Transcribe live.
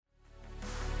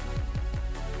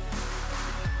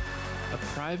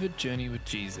private journey with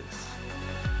Jesus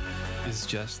is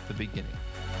just the beginning.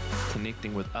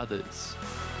 Connecting with others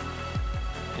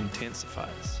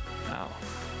intensifies our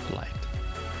light.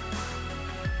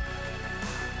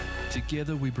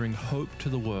 Together we bring hope to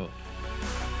the world.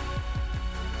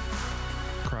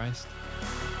 Christ,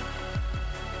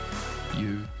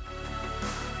 you,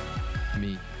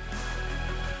 me,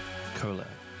 collab.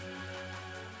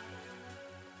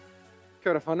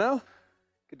 Kia ora whanau.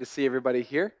 Good to see everybody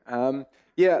here.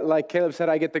 Like Caleb said,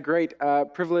 I get the great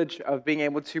privilege of being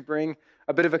able to bring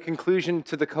a bit of a conclusion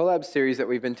to the collab series that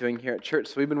we've been doing here at church.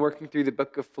 So we've been working through the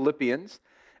book of Philippians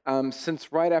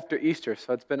since right after Easter.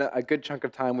 So it's been a good chunk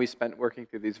of time we spent working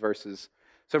through these verses.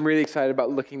 So I'm really excited about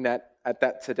looking at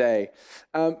that today.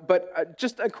 But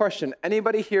just a question.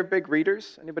 Anybody here big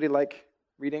readers? Anybody like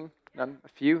reading? None? A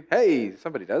few? Hey,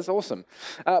 somebody does. Awesome.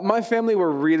 My family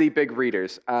were really big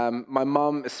readers. My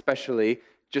mom especially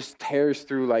just tears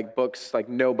through like books like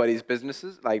nobody's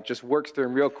businesses, like just works through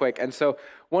them real quick. And so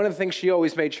one of the things she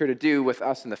always made sure to do with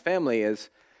us in the family is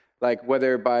like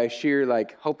whether by sheer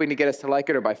like hoping to get us to like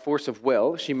it or by force of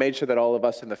will, she made sure that all of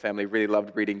us in the family really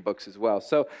loved reading books as well.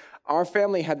 So our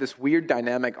family had this weird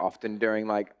dynamic often during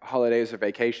like holidays or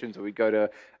vacations, or we'd go to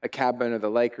a cabin or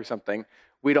the lake or something.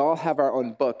 We'd all have our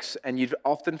own books, and you'd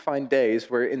often find days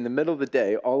where in the middle of the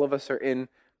day, all of us are in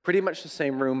pretty much the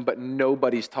same room, but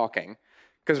nobody's talking,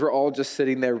 because we're all just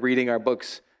sitting there reading our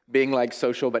books, being like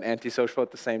social but antisocial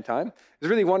at the same time. It was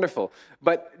really wonderful.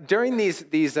 But during these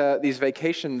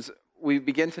vacations, we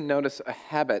began to notice a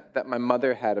habit that my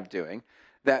mother had of doing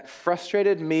that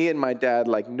frustrated me and my dad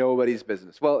like nobody's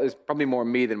business. Well, it's probably more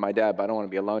me than my dad, but I don't want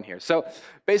to be alone here. So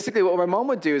basically what my mom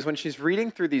would do is when she's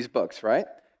reading through these books, right?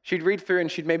 She'd read through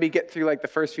and she'd maybe get through like the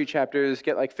first few chapters,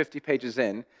 get like 50 pages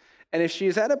in. And if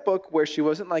she's at a book where she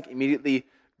wasn't like immediately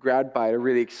grabbed by it or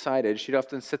really excited, she'd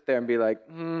often sit there and be like,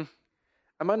 I'm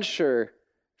unsure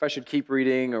if I should keep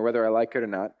reading or whether I like it or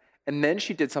not. And then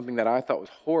she did something that I thought was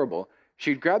horrible.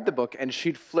 She'd grab the book and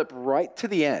she'd flip right to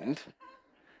the end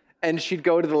and she'd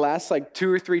go to the last like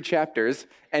 2 or 3 chapters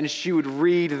and she would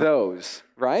read those,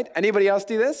 right? Anybody else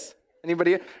do this?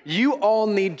 Anybody? You all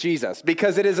need Jesus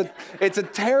because it's a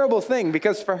terrible thing,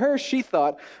 because for her, she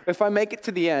thought if I make it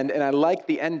to the end and I like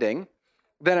the ending,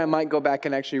 then I might go back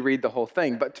and actually read the whole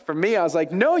thing. But for me, I was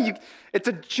like, no, it's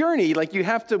a journey. Like you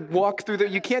have to walk through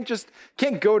you can't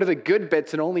go to the good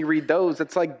bits and only read those.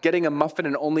 It's like getting a muffin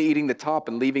and only eating the top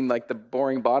and leaving like the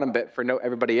boring bottom bit for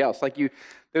everybody else. Like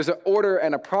there's an order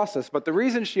and a process. But the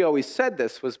reason she always said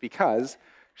this was because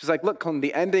she's like, look, Colin,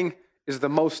 the ending is the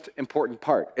most important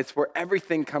part. It's where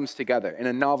everything comes together. In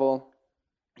a novel,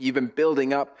 you've been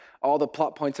building up, all the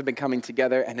plot points have been coming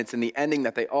together, and it's in the ending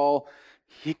that they all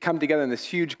come together in this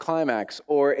huge climax.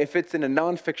 Or if it's in a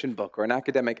nonfiction book or an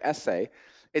academic essay,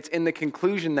 it's in the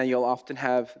conclusion that you'll often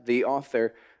have the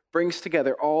author brings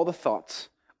together all the thoughts,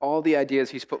 all the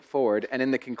ideas he's put forward, and in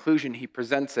the conclusion he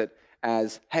presents it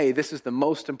as, hey, this is the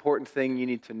most important thing you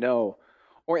need to know.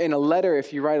 Or in a letter,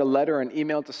 if you write a letter or an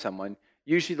email to someone,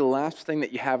 usually the last thing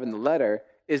that you have in the letter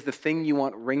is the thing you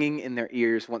want ringing in their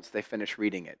ears once they finish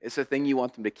reading it. It's the thing you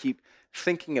want them to keep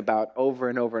thinking about over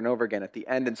and over and over again at the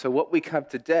end. And so what we have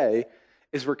today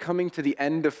is we're coming to the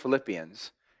end of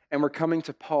Philippians, and we're coming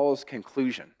to Paul's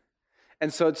conclusion.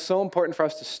 And so it's so important for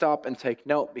us to stop and take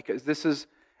note, because this is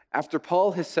after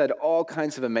Paul has said all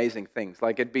kinds of amazing things.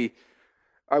 Like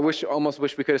I almost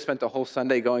wish we could have spent the whole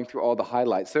Sunday going through all the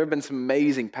highlights. There have been some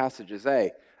amazing passages,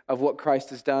 of what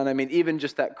Christ has done. I mean, even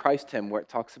just that Christ hymn where it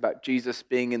talks about Jesus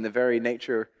being in the very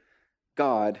nature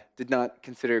God, did not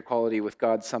consider equality with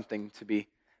God something to be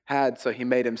had, so he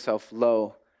made himself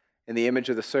low. In the image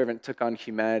of the servant, took on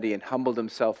humanity and humbled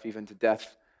himself even to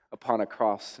death upon a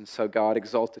cross. And so God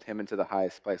exalted him into the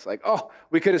highest place. Like,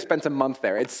 we could have spent a month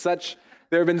there.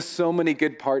 There have been so many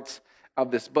good parts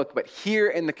of this book. But here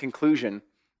in the conclusion,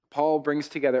 Paul brings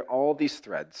together all these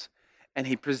threads, and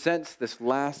he presents this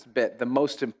last bit, the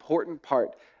most important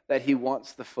part that he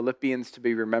wants the Philippians to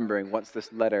be remembering once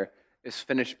this letter is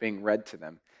finished being read to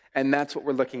them. And that's what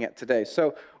we're looking at today.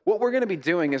 So what we're going to be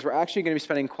doing is we're actually going to be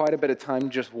spending quite a bit of time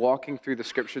just walking through the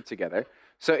scripture together.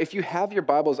 So if you have your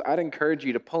Bibles, I'd encourage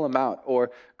you to pull them out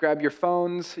or grab your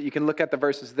phones. You can look at the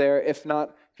verses there. If not,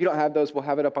 if you don't have those, we'll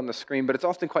have it up on the screen. But it's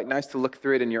often quite nice to look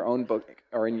through it in your own book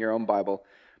or in your own Bible.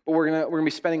 But we're going to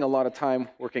be spending a lot of time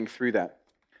working through that.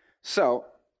 So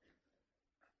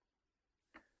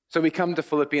we come to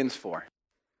Philippians 4,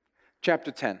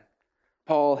 chapter 10.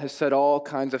 Paul has said all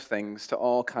kinds of things to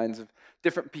all kinds of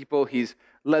different people. He's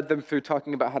led them through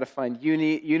talking about how to find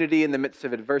unity in the midst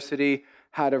of adversity,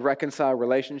 how to reconcile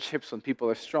relationships when people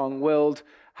are strong-willed,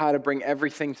 how to bring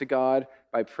everything to God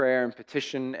by prayer and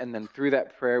petition, and then through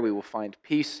that prayer we will find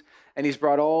peace. And he's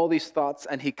brought all these thoughts,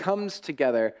 and he comes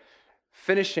together,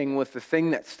 finishing with the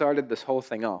thing that started this whole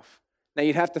thing off. Now,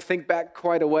 you'd have to think back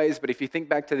quite a ways, but if you think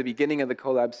back to the beginning of the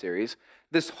Collab series,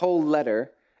 this whole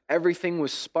letter, everything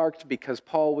was sparked because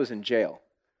Paul was in jail.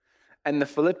 And the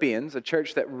Philippians, a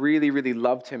church that really, really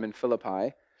loved him in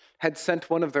Philippi, had sent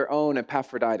one of their own,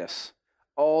 Epaphroditus,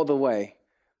 all the way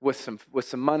with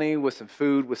some money, with some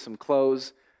food, with some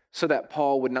clothes, so that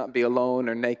Paul would not be alone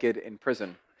or naked in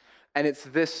prison. And it's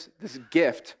this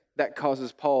gift that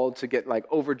causes Paul to get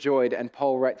overjoyed, and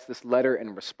Paul writes this letter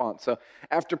in response. So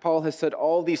after Paul has said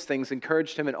all these things,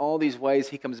 encouraged him in all these ways,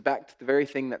 he comes back to the very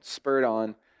thing that spurred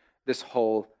on this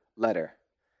whole letter.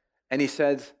 And he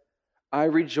says, I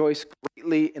rejoice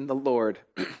greatly in the Lord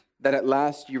that at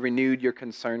last you renewed your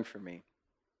concern for me.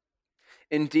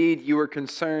 Indeed, you were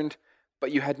concerned,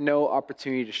 but you had no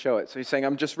opportunity to show it. So he's saying,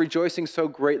 I'm just rejoicing so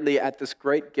greatly at this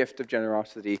great gift of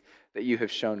generosity that you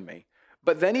have shown me.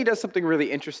 But then he does something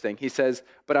really interesting. He says,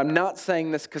 but I'm not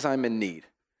saying this because I'm in need,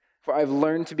 for I've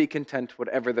learned to be content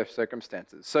whatever the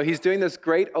circumstances. So he's doing this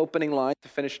great opening line to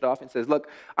finish it off and says, look,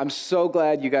 I'm so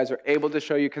glad you guys are able to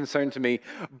show your concern to me,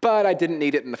 but I didn't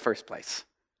need it in the first place.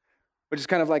 Which is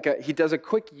kind of he does a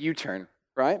quick U-turn,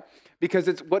 right? Because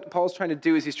it's what Paul's trying to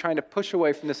do is he's trying to push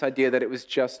away from this idea that it was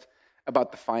just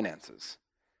about the finances.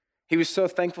 He was so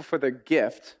thankful for their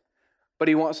gift, but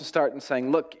he wants to start in saying,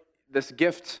 look, this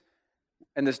gift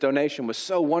and this donation was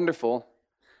so wonderful,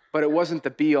 but it wasn't the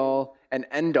be-all and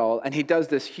end-all. And he does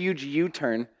this huge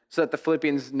U-turn so that the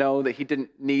Philippians know that he didn't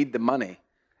need the money.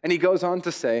 And he goes on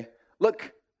to say,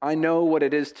 look, I know what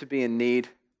it is to be in need,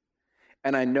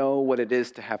 and I know what it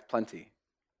is to have plenty.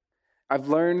 I've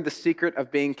learned the secret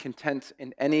of being content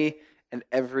in any and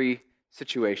every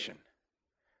situation,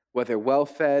 whether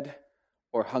well-fed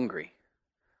or hungry,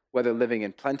 whether living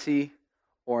in plenty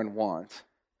or in want.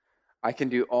 I can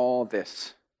do all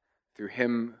this through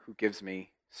him who gives me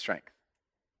strength.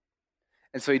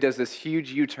 And so he does this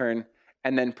huge U-turn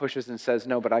and then pushes and says,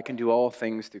 no, but I can do all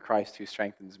things through Christ who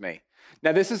strengthens me.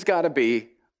 Now, this has got to be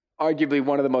arguably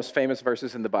one of the most famous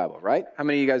verses in the Bible, right? How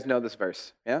many of you guys know this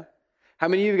verse? Yeah? How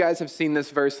many of you guys have seen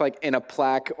this verse in a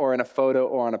plaque or in a photo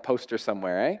or on a poster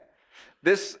somewhere, eh?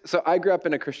 So I grew up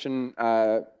in a Christian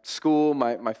school.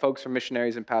 My folks were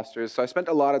missionaries and pastors, so I spent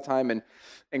a lot of time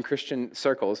in Christian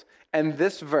circles. And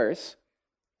this verse,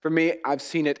 for me, I've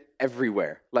seen it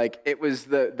everywhere. It was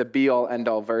the be-all,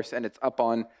 end-all verse, and it's up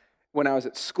on, when I was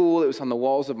at school, it was on the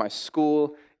walls of my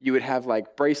school. You would have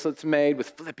bracelets made with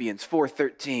Philippians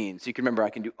 4:13, so you can remember,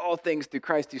 I can do all things through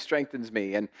Christ who strengthens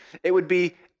me. And it would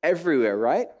be everywhere,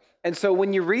 right? And so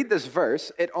when you read this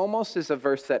verse, it almost is a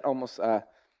verse that almost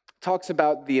talks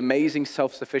about the amazing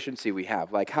self-sufficiency we have,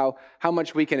 how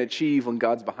much we can achieve when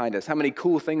God's behind us, how many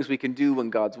cool things we can do when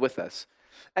God's with us.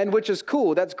 And which is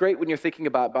cool. That's great when you're thinking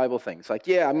about Bible things.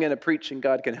 Yeah, I'm going to preach and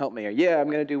God can help me. Or yeah, I'm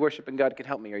going to do worship and God can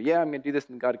help me. Or yeah, I'm going to do this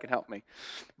and God can help me.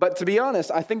 But to be honest,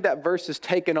 I think that verse has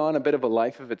taken on a bit of a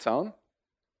life of its own.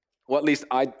 Well, at least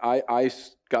I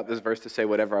got this verse to say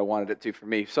whatever I wanted it to for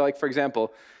me. So for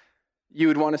example, you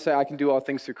would want to say, I can do all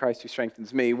things through Christ who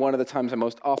strengthens me. One of the times I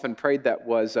most often prayed that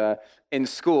was in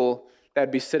school.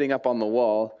 That'd be sitting up on the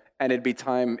wall, and it'd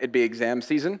be exam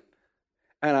season.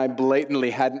 And I blatantly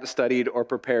hadn't studied or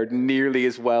prepared nearly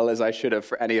as well as I should have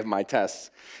for any of my tests.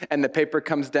 And the paper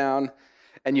comes down,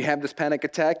 and you have this panic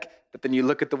attack, but then you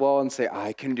look at the wall and say,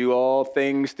 I can do all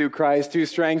things through Christ who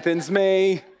strengthens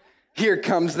me. Here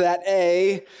comes that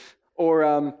A.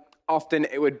 Or often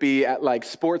it would be at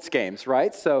sports games,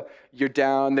 right? So you're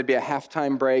down, there'd be a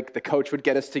halftime break, the coach would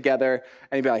get us together,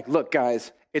 and he'd be like, look,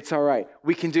 guys, it's all right.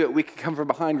 We can do it. We can come from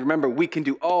behind. Remember, we can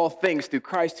do all things through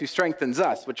Christ who strengthens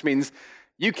us, which means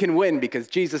you can win because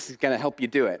Jesus is going to help you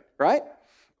do it, right?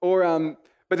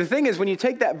 But the thing is, when you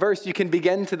take that verse, you can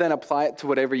begin to then apply it to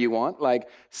whatever you want.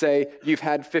 Say you've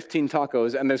had 15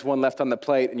 tacos and there's one left on the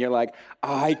plate, and you're like,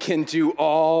 I can do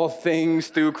all things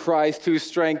through Christ who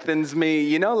strengthens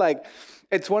me.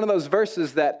 It's one of those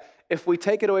verses that if we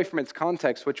take it away from its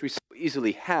context, which we so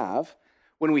easily have,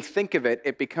 when we think of it,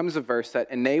 it becomes a verse that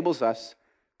enables us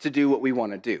to do what we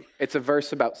want to do. It's a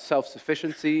verse about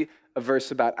self-sufficiency, a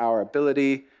verse about our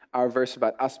ability, our verse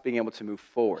about us being able to move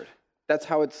forward. That's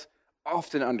how it's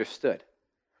often understood.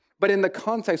 But in the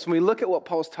context, when we look at what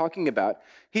Paul's talking about,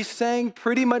 he's saying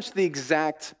pretty much the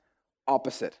exact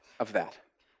opposite of that.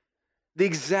 The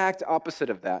exact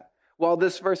opposite of that. While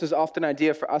this verse is often an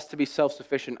idea for us to be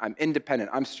self-sufficient, I'm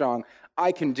independent, I'm strong,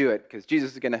 I can do it because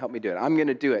Jesus is going to help me do it, I'm going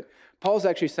to do it. Paul's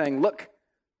actually saying, look,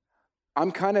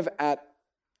 I'm kind of at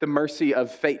the mercy of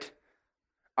fate.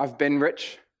 I've been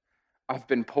rich, I've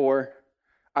been poor,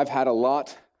 I've had a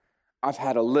lot, I've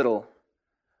had a little.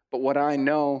 But what I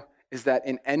know is that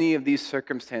in any of these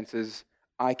circumstances,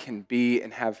 I can be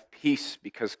and have peace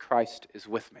because Christ is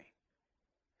with me.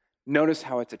 Notice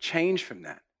how it's a change from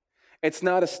that. It's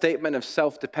not a statement of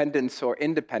self-dependence or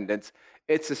independence.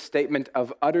 It's a statement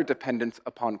of utter dependence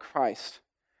upon Christ,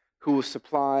 who will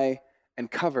supply and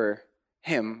cover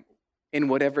him in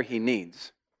whatever he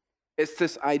needs. It's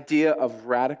this idea of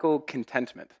radical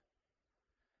contentment.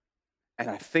 And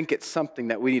I think it's something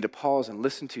that we need to pause and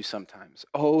listen to sometimes.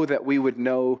 Oh, that we would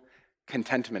know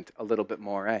contentment a little bit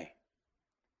more, eh?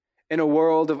 In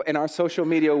our social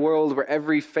media world where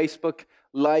every Facebook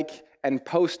like and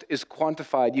post is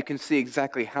quantified, you can see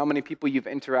exactly how many people you've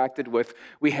interacted with.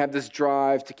 We have this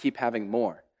drive to keep having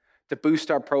more, to boost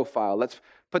our profile. Let's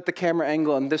put the camera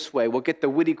angle in this way. We'll get the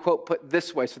witty quote put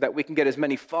this way so that we can get as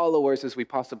many followers as we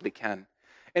possibly can.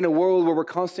 In a world where we're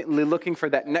constantly looking for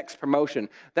that next promotion,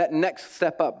 that next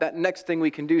step up, that next thing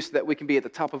we can do so that we can be at the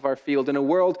top of our field. In a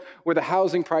world where the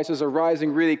housing prices are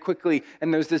rising really quickly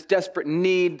and there's this desperate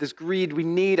need, this greed, we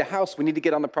need a house, we need to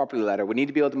get on the property ladder, we need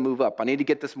to be able to move up, I need to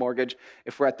get this mortgage.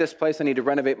 If we're at this place, I need to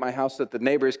renovate my house so that the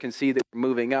neighbors can see that we're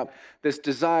moving up. This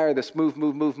desire, this move.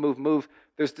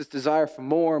 There's this desire for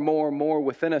more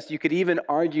within us. You could even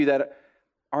argue that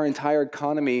our entire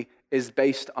economy is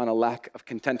based on a lack of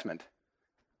contentment,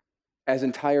 as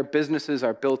entire businesses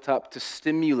are built up to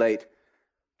stimulate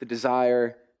the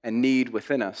desire and need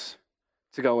within us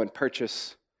to go and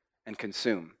purchase and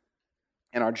consume.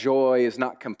 And our joy is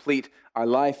not complete. Our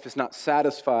life is not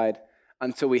satisfied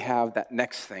until we have that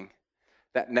next thing.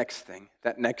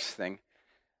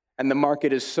 And the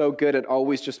market is so good at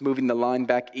always just moving the line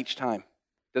back each time.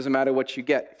 Doesn't matter what you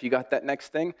get. If you got that next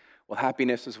thing, well,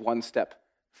 happiness is one step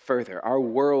further. Our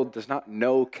world does not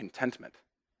know contentment,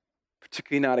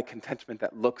 particularly not a contentment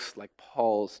that looks like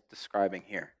Paul's describing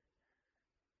here.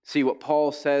 See, what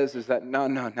Paul says is that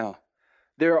no.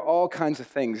 There are all kinds of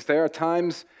things. There are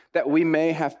times that we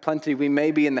may have plenty. We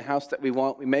may be in the house that we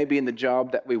want. We may be in the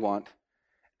job that we want.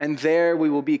 And there we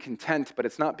will be content, but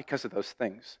it's not because of those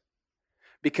things.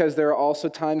 Because there are also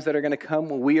times that are going to come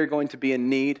when we are going to be in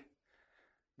need.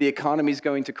 The economy is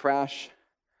going to crash.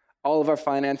 All of our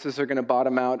finances are going to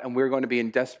bottom out, and we're going to be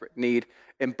in desperate need.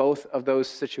 In both of those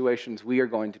situations, we are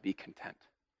going to be content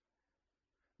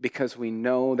because we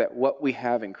know that what we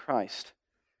have in Christ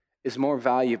is more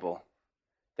valuable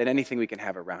than anything we can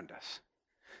have around us.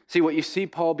 See, what you see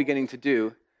Paul beginning to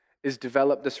do is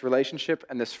develop this relationship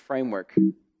and this framework.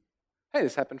 Hey,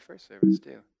 this happened first service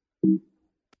too.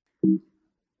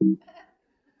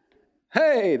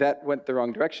 Hey, that went the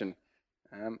wrong direction.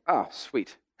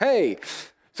 Sweet. Hey.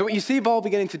 So what you see Paul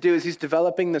beginning to do is he's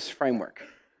developing this framework.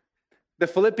 The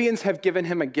Philippians have given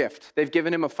him a gift. They've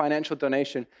given him a financial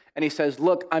donation. And he says,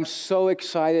 look, I'm so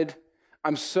excited.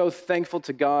 I'm so thankful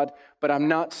to God, but I'm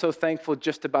not so thankful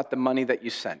just about the money that you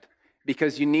sent.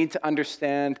 Because you need to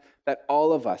understand that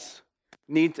all of us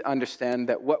need to understand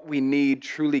that what we need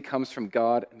truly comes from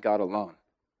God and God alone.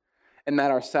 And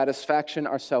that our satisfaction,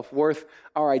 our self-worth,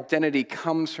 our identity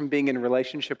comes from being in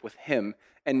relationship with him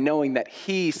and knowing that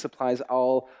he supplies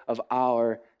all of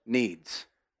our needs.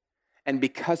 And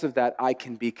because of that, I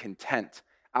can be content.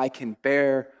 I can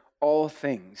bear all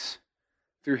things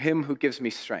through him who gives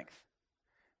me strength,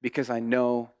 because I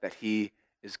know that he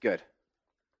is good.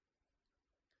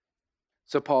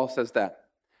 So Paul says that.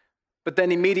 But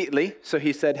then immediately, so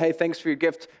he said, hey, thanks for your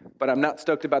gift, but I'm not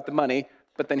stoked about the money.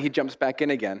 But then he jumps back in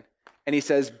again. And he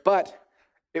says, but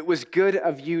it was good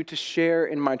of you to share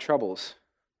in my troubles.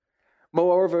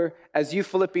 Moreover, as you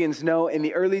Philippians know, in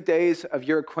the early days of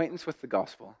your acquaintance with the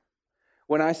gospel,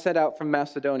 when I set out from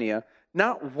Macedonia,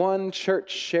 not one church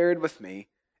shared with me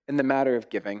in the matter of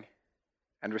giving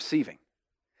and receiving,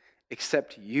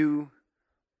 except you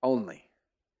only.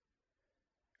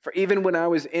 For even when I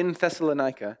was in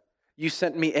Thessalonica, you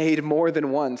sent me aid more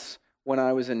than once when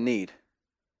I was in need.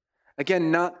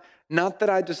 Again, not that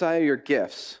I desire your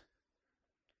gifts.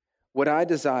 What I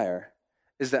desire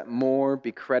is that more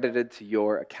be credited to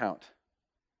your account.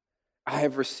 I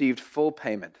have received full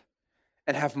payment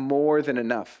and have more than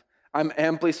enough. I'm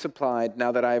amply supplied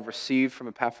now that I have received from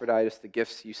Epaphroditus the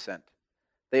gifts you sent.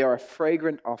 They are a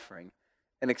fragrant offering,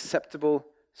 an acceptable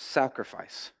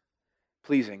sacrifice,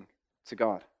 pleasing to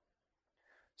God.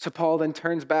 So Paul then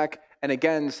turns back and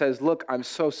again says, look, I'm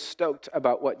so stoked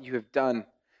about what you have done.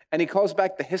 And he calls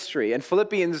back the history. And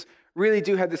Philippians really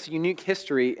do have this unique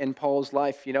history in Paul's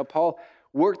life. You know, Paul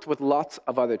worked with lots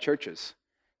of other churches.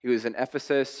 He was in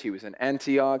Ephesus, he was in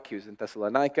Antioch, he was in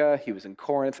Thessalonica, he was in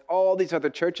Corinth, all these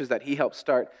other churches that he helped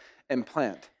start. and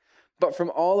plant. But from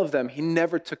all of them, he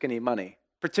never took any money.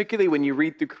 Particularly when you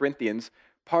read through Corinthians,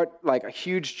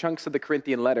 huge chunks of the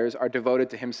Corinthian letters are devoted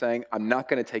to him saying, I'm not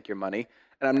going to take your money,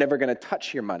 and I'm never going to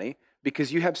touch your money,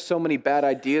 because you have so many bad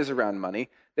ideas around money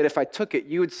that if I took it,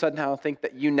 you would somehow think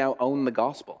that you now own the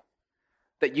gospel,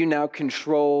 that you now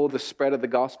control the spread of the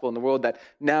gospel in the world, that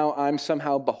now I'm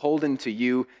somehow beholden to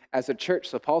you as a church.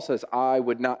 So Paul says, I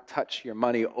would not touch your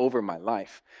money over my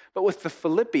life. But with the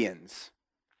Philippians,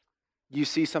 you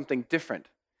see something different.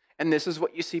 And this is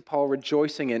what you see Paul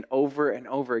rejoicing in over and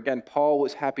over again. Paul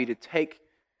was happy to take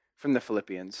from the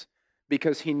Philippians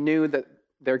because he knew that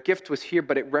their gift was here,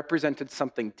 but it represented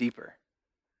something deeper.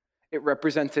 It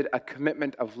represented a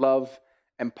commitment of love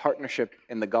and partnership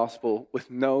in the gospel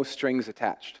with no strings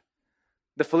attached.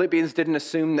 The Philippians didn't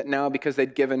assume that now because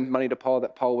they'd given money to Paul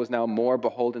that Paul was now more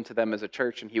beholden to them as a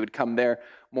church and he would come there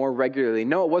more regularly.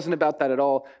 No, it wasn't about that at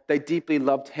all. They deeply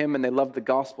loved him and they loved the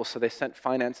gospel, so they sent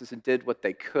finances and did what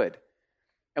they could.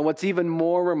 And what's even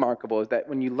more remarkable is that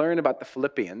when you learn about the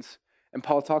Philippians, and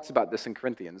Paul talks about this in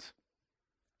Corinthians,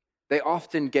 they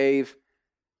often gave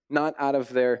not out of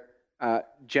their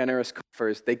generous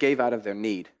coffers, they gave out of their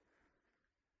need.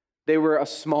 They were a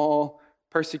small,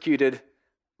 persecuted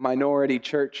minority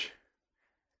church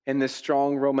in this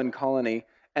strong Roman colony,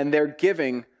 and their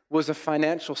giving was a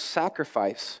financial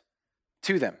sacrifice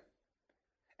to them.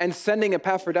 And sending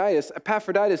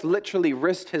Epaphroditus literally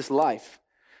risked his life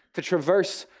to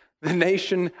traverse the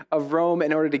nation of Rome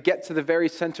in order to get to the very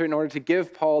center, in order to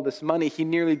give Paul this money. He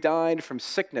nearly died from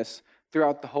sickness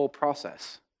throughout the whole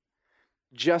process,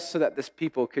 just so that this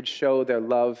people could show their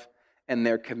love and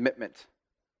their commitment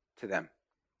to them,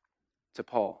 to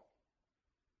Paul.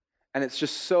 And it's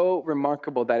just so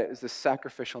remarkable that it is the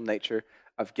sacrificial nature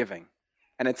of giving.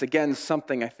 And it's, again,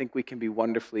 something I think we can be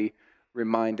wonderfully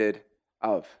reminded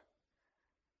of.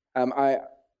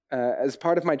 As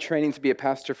part of my training to be a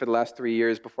pastor for the last 3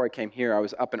 years before I came here, I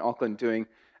was up in Auckland doing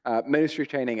ministry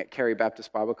training at Carey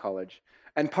Baptist Bible College.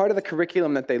 And part of the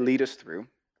curriculum that they lead us through,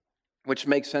 which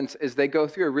makes sense, is they go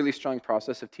through a really strong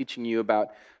process of teaching you about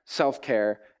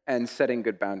self-care and setting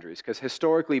good boundaries. Because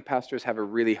historically, pastors have a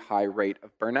really high rate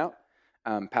of burnout.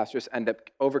 Pastors end up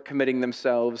overcommitting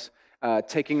themselves,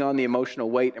 taking on the emotional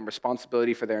weight and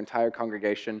responsibility for their entire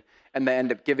congregation, and they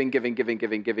end up giving,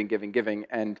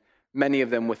 and many of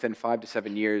them within 5 to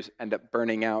 7 years end up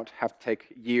burning out, have to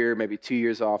take a year, maybe 2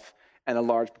 years off, and a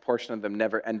large proportion of them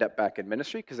never end up back in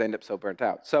ministry because they end up so burnt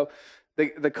out. So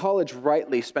the college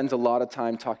rightly spends a lot of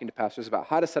time talking to pastors about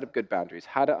how to set up good boundaries,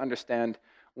 how to understand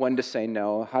when to say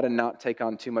no, how to not take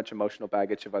on too much emotional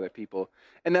baggage of other people.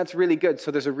 And that's really good.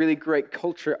 So there's a really great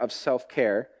culture of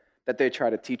self-care that they try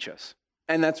to teach us.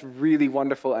 And that's really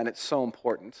wonderful, and it's so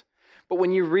important. But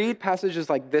when you read passages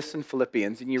like this in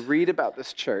Philippians, and you read about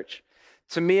this church,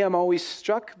 to me, I'm always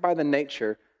struck by the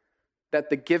nature that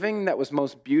the giving that was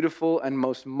most beautiful and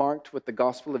most marked with the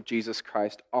gospel of Jesus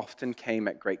Christ often came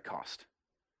at great cost.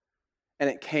 And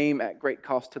it came at great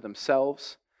cost to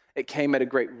themselves. It came at a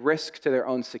great risk to their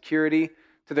own security,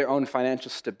 to their own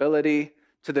financial stability,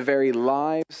 to their very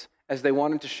lives. As they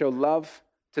wanted to show love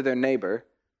to their neighbor,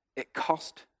 it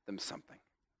cost them something.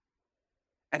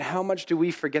 And how much do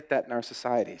we forget that in our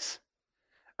societies?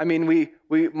 I mean, we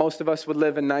most of us would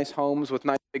live in nice homes with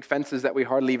nice big fences that we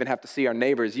hardly even have to see our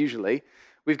neighbors usually.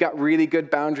 We've got really good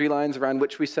boundary lines around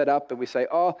which we set up, and we say,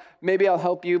 oh, maybe I'll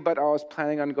help you, but I was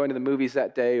planning on going to the movies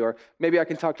that day, or maybe I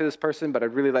can talk to this person, but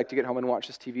I'd really like to get home and watch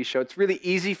this TV show. It's really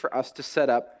easy for us to set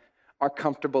up our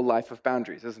comfortable life of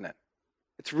boundaries, isn't it?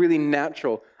 It's really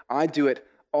natural. I do it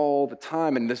all the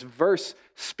time, and this verse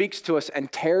speaks to us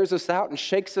and tears us out and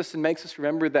shakes us and makes us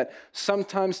remember that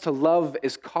sometimes to love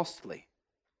is costly.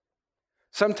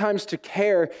 Sometimes to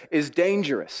care is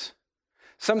dangerous.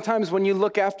 Sometimes when you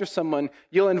look after someone,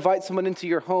 you'll invite someone into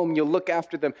your home, you'll look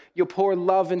after them, you'll pour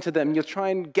love into them, you'll try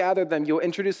and gather them, you'll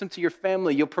introduce them to your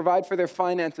family, you'll provide for their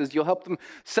finances, you'll help them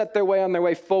set their way on their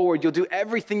way forward, you'll do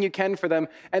everything you can for them,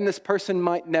 and this person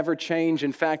might never change.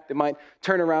 In fact, they might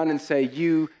turn around and say,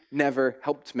 you never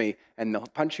helped me, and they'll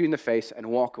punch you in the face and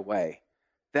walk away.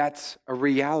 That's a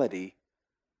reality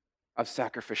of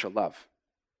sacrificial love.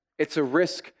 It's a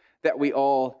risk that we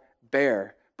all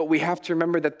bear. But we have to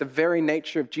remember that the very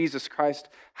nature of Jesus Christ,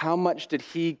 how much did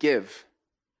he give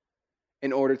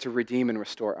in order to redeem and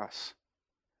restore us?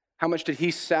 How much did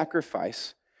he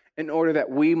sacrifice in order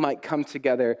that we might come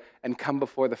together and come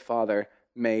before the Father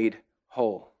made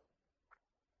whole?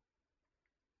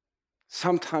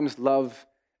 Sometimes love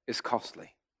is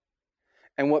costly.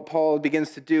 And what Paul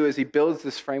begins to do is he builds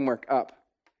this framework up.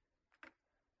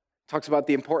 Talks about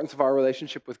the importance of our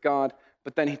relationship with God,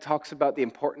 but then he talks about the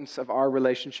importance of our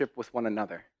relationship with one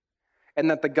another. and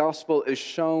that the gospel is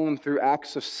shown through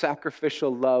acts of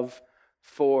sacrificial love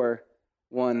for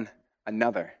one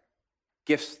another.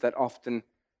 Gifts that often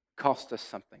cost us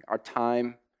something: our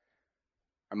time,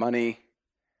 our money,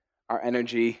 our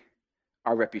energy,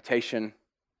 our reputation,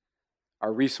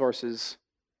 our resources.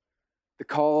 The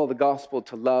call of the gospel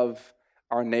to love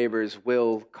our neighbors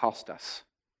will cost us.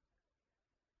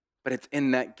 But it's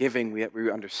in that giving that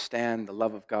we understand the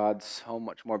love of God so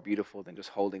much more beautiful than just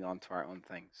holding on to our own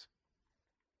things.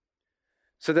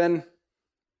 So then,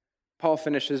 Paul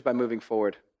finishes by moving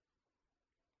forward.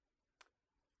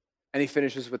 And he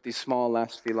finishes with these small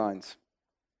last few lines.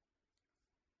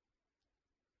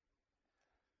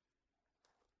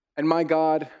 And my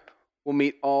God will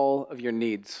meet all of your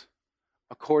needs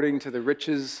according to the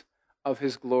riches of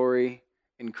his glory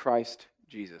in Christ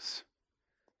Jesus.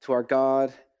 To our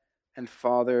God and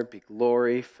Father be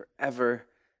glory forever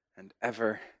and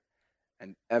ever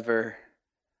and ever.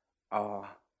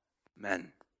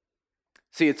 Amen.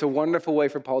 See, it's a wonderful way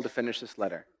for Paul to finish this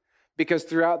letter, because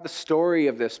throughout the story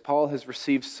of this, Paul has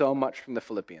received so much from the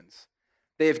Philippians.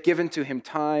 They have given to him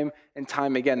time and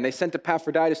time again. They sent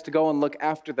Epaphroditus to go and look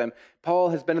after them. Paul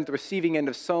has been at the receiving end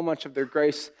of so much of their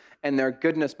grace and their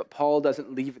goodness, but Paul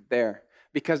doesn't leave it there,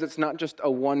 because it's not just a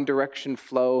one-direction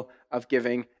flow of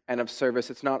giving and of service.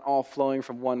 It's not all flowing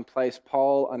from one place.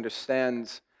 Paul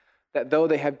understands that though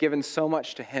they have given so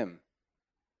much to him,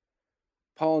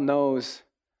 Paul knows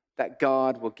that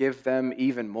God will give them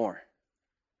even more,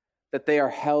 that they are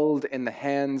held in the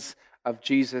hands of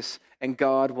Jesus, and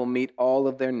God will meet all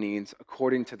of their needs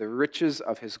according to the riches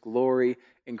of his glory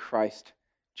in Christ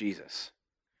Jesus.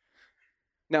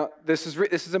 Now, this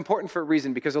is important for a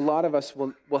reason, because a lot of us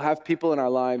will have people in our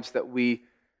lives that we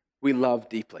love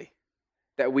deeply,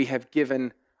 that we have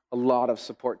given a lot of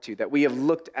support to, that we have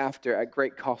looked after at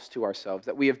great cost to ourselves,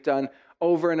 that we have done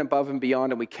over and above and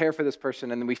beyond, and we care for this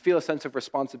person, and then we feel a sense of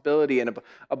responsibility and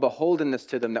a beholdenness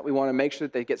to them, that we want to make sure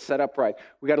that they get set up right.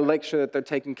 We got to make sure that they're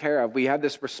taken care of. We have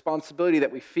this responsibility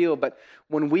that we feel, but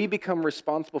when we become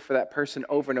responsible for that person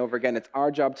over and over again, it's our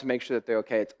job to make sure that they're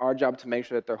okay. It's our job to make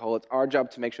sure that they're whole. It's our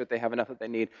job to make sure that they have enough that they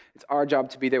need. It's our job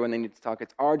to be there when they need to talk.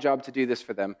 It's our job to do this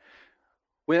for them.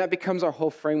 When that becomes our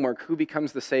whole framework, who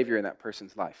becomes the savior in that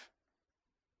person's life?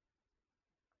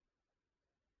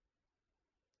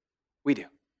 We do.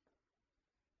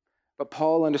 But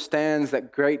Paul understands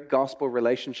that great gospel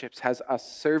relationships has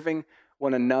us serving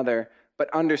one another, but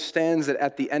understands that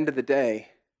at the end of the day,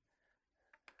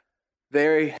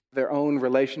 they have their own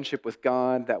relationship with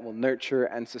God that will nurture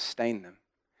and sustain them.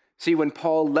 See, when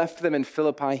Paul left them in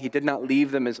Philippi, he did not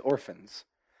leave them as orphans.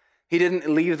 He didn't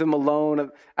leave them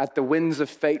alone at the winds of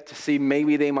fate to see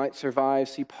maybe they might survive.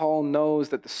 See, Paul knows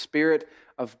that the Spirit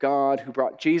of God who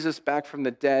brought Jesus back from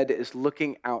the dead is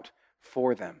looking out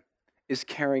for them, is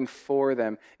caring for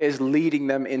them, is leading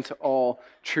them into all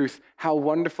truth. How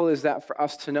wonderful is that for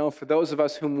us to know, for those of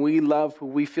us whom we love, who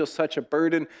we feel such a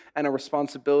burden and a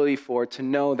responsibility for, to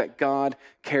know that God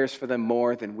cares for them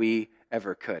more than we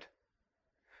ever could.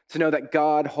 To know that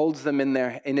God holds them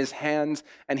in his hands,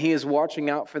 and he is watching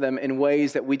out for them in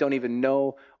ways that we don't even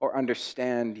know or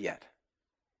understand yet.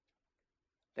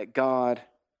 That God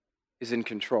is in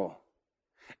control.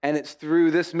 And it's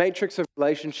through this matrix of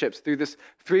relationships, through this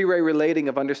three-way relating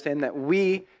of understanding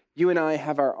that you and I,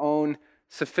 have our own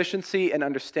sufficiency and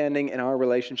understanding in our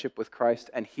relationship with Christ,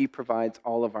 and he provides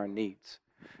all of our needs.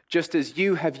 Just as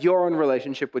you have your own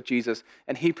relationship with Jesus,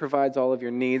 and he provides all of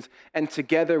your needs, and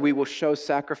together we will show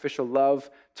sacrificial love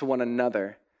to one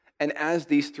another. And as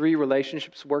these three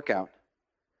relationships work out,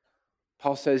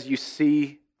 Paul says you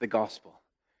see the gospel.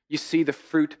 You see the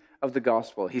fruit of the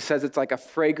gospel. He says it's like a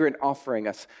fragrant offering,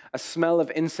 a smell of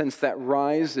incense that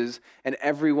rises, and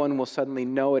everyone will suddenly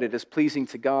know it. It is pleasing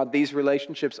to God. These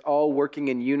relationships all working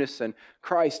in unison.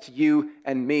 Christ, you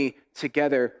and me,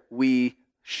 together we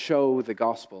show the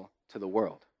gospel to the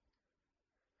world.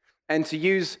 And to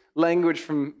use language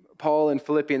from Paul in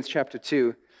Philippians chapter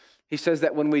 2, he says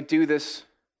that when we do this,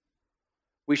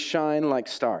 we shine like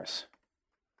stars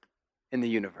in the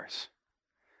universe.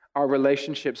 Our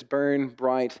relationships burn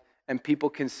bright, and people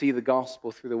can see the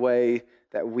gospel through the way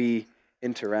that we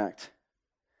interact.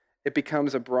 It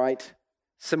becomes a bright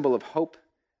symbol of hope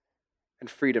and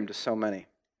freedom to so many.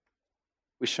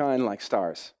 We shine like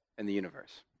stars in the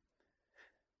universe.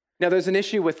 Now, there's an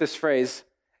issue with this phrase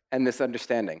and this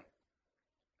understanding.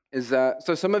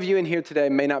 So some of you in here today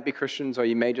may not be Christians, or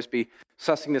you may just be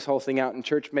sussing this whole thing out, and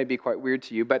church may be quite weird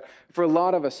to you. But for a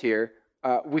lot of us here,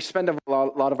 we spend a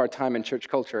lot of our time in church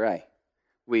culture,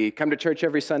 We come to church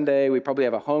every Sunday. We probably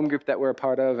have a home group that we're a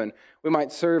part of, and we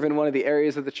might serve in one of the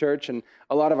areas of the church, and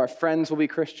a lot of our friends will be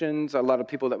Christians. A lot of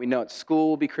people that we know at school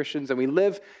will be Christians, and we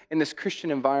live in this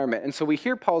Christian environment. And so we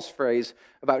hear Paul's phrase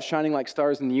about shining like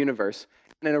stars in the universe,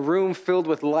 and in a room filled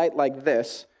with light like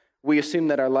this, we assume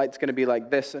that our light's going to be like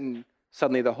this, and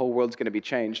suddenly the whole world's going to be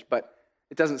changed. But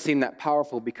it doesn't seem that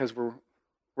powerful because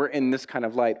we're in this kind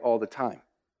of light all the time,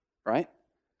 right?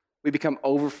 We become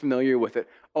over-familiar with it,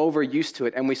 over-used to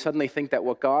it, and we suddenly think that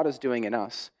what God is doing in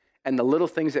us and the little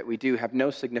things that we do have no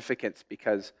significance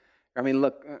because,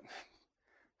 look,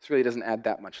 this really doesn't add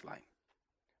that much light.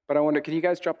 But I wonder, can you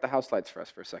guys drop the house lights for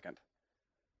us for a second?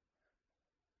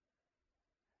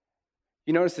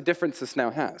 You notice the difference this now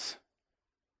has.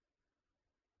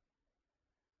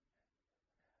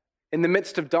 In the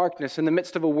midst of darkness, in the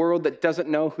midst of a world that doesn't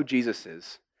know who Jesus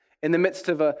is, in the midst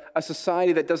of a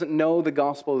society that doesn't know the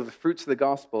gospel or the fruits of the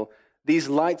gospel, these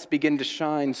lights begin to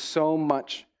shine so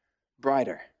much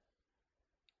brighter.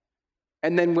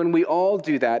 And then when we all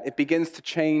do that, it begins to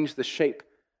change the shape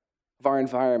of our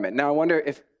environment. Now, I wonder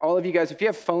if all of you guys, if you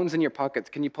have phones in your pockets,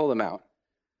 can you pull them out?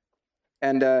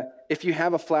 And if you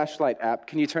have a flashlight app,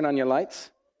 can you turn on your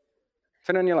lights?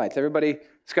 Turn on your lights. Everybody,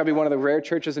 it's got to be one of the rare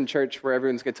churches in church where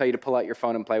everyone's going to tell you to pull out your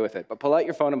phone and play with it. But pull out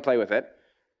your phone and play with it.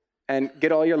 And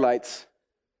get all your lights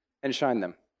and shine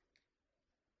them.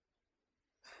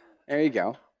 There you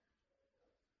go.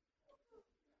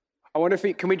 I wonder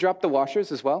if can we drop the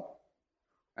washers as well?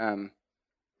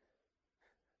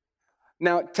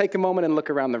 Now, take a moment and look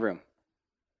around the room.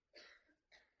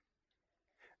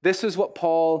 This is what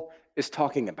Paul is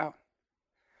talking about.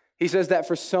 He says that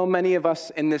for so many of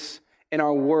us in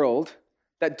our world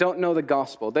that don't know the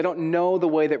gospel, they don't know the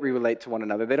way that we relate to one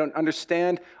another, they don't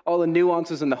understand all the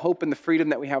nuances and the hope and the freedom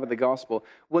that we have with the gospel,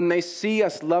 when they see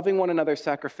us loving one another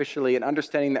sacrificially and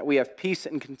understanding that we have peace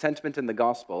and contentment in the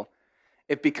gospel,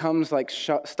 it becomes like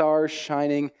stars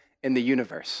shining in the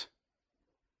universe.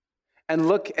 And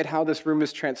look at how this room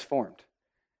is transformed.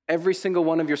 Every single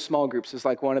one of your small groups is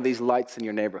like one of these lights in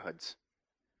your neighborhoods.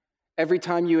 Every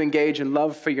time you engage in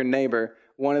love for your neighbor,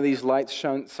 one of these lights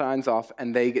shines off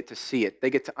and they get to see it. They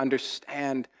get to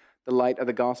understand the light of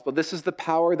the gospel. This is the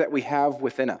power that we have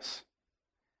within us.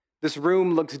 This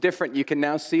room looks different. You can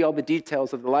now see all the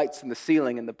details of the lights and the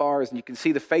ceiling and the bars, and you can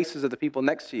see the faces of the people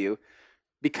next to you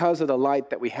because of the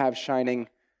light that we have shining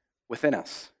within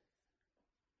us.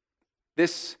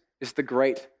 This is the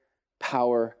great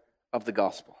power of the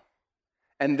gospel.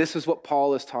 And this is what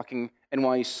Paul is talking and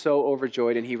why he's so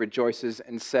overjoyed, and he rejoices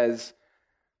and says,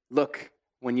 look,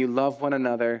 when you love one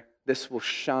another, this will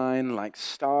shine like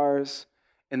stars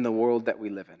in the world that we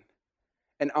live in.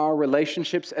 And our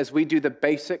relationships, as we do the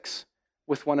basics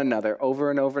with one another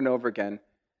over and over and over again,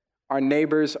 our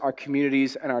neighbors, our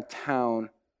communities, and our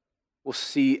town will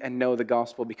see and know the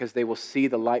gospel because they will see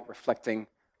the light reflecting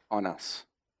on us.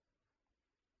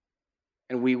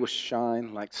 And we will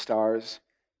shine like stars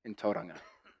in Tauranga.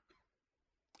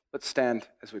 Let's stand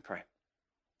as we pray.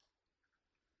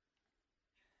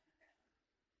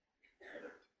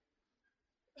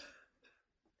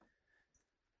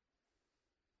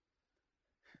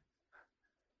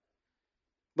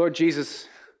 Lord Jesus,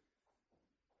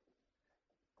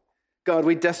 God,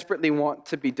 we desperately want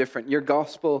to be different. Your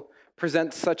gospel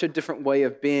presents such a different way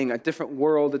of being, a different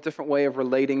world, a different way of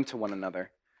relating to one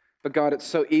another. But God, it's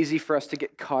so easy for us to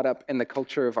get caught up in the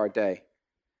culture of our day,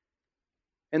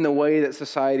 in the way that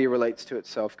society relates to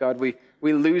itself. God, we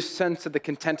lose sense of the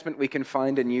contentment we can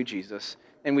find in you, Jesus,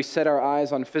 and we set our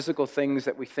eyes on physical things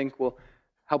that we think will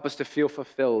help us to feel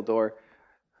fulfilled, or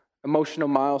emotional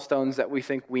milestones that we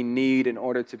think we need in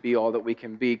order to be all that we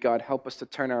can be. God, help us to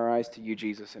turn our eyes to you,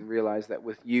 Jesus, and realize that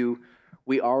with you,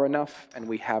 we are enough and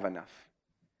we have enough,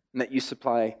 and that you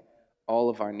supply all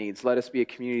of our needs. Let us be a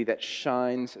community that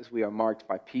shines as we are marked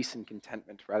by peace and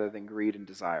contentment rather than greed and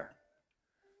desire.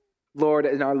 Lord,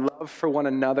 in our love for one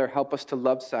another, help us to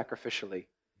love sacrificially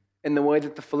in the way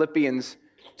that the Philippians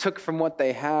took from what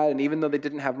they had, and even though they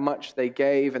didn't have much, they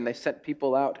gave, and they sent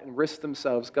people out and risked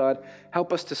themselves. God,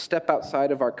 help us to step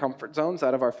outside of our comfort zones,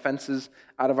 out of our fences,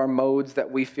 out of our modes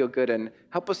that we feel good in.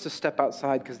 Help us to step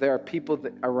outside because there are people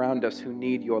around us who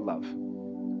need your love.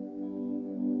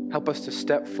 Help us to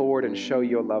step forward and show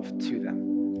your love to them.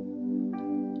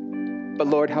 But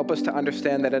Lord, help us to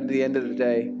understand that at the end of the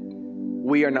day,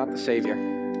 we are not the Savior.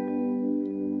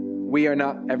 We are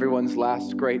not everyone's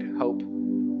last great hope,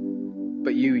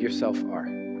 but you yourself are.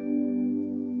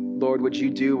 Lord, would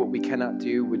you do what we cannot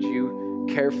do? Would you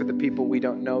care for the people we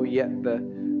don't know yet, in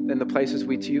the places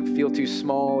we feel too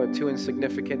small or too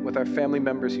insignificant, with our family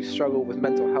members who struggle with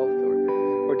mental health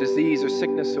or disease or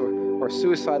sickness or or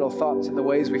suicidal thoughts in the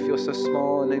ways we feel so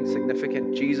small and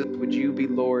insignificant. Jesus, would you be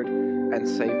Lord and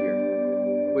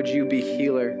Savior? Would you be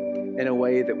healer in a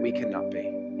way that we cannot be?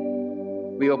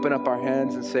 We open up our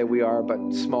hands and say we are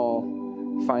but small,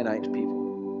 finite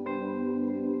people,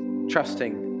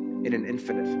 trusting in an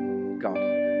infinite God.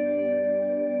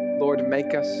 Lord,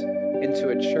 make us into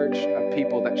a church of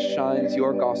people that shines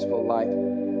your gospel light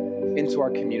into our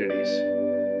communities,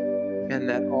 and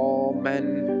that all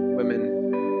men, women,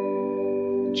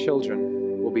 and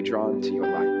children will be drawn to your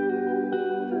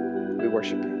light. We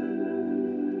worship you.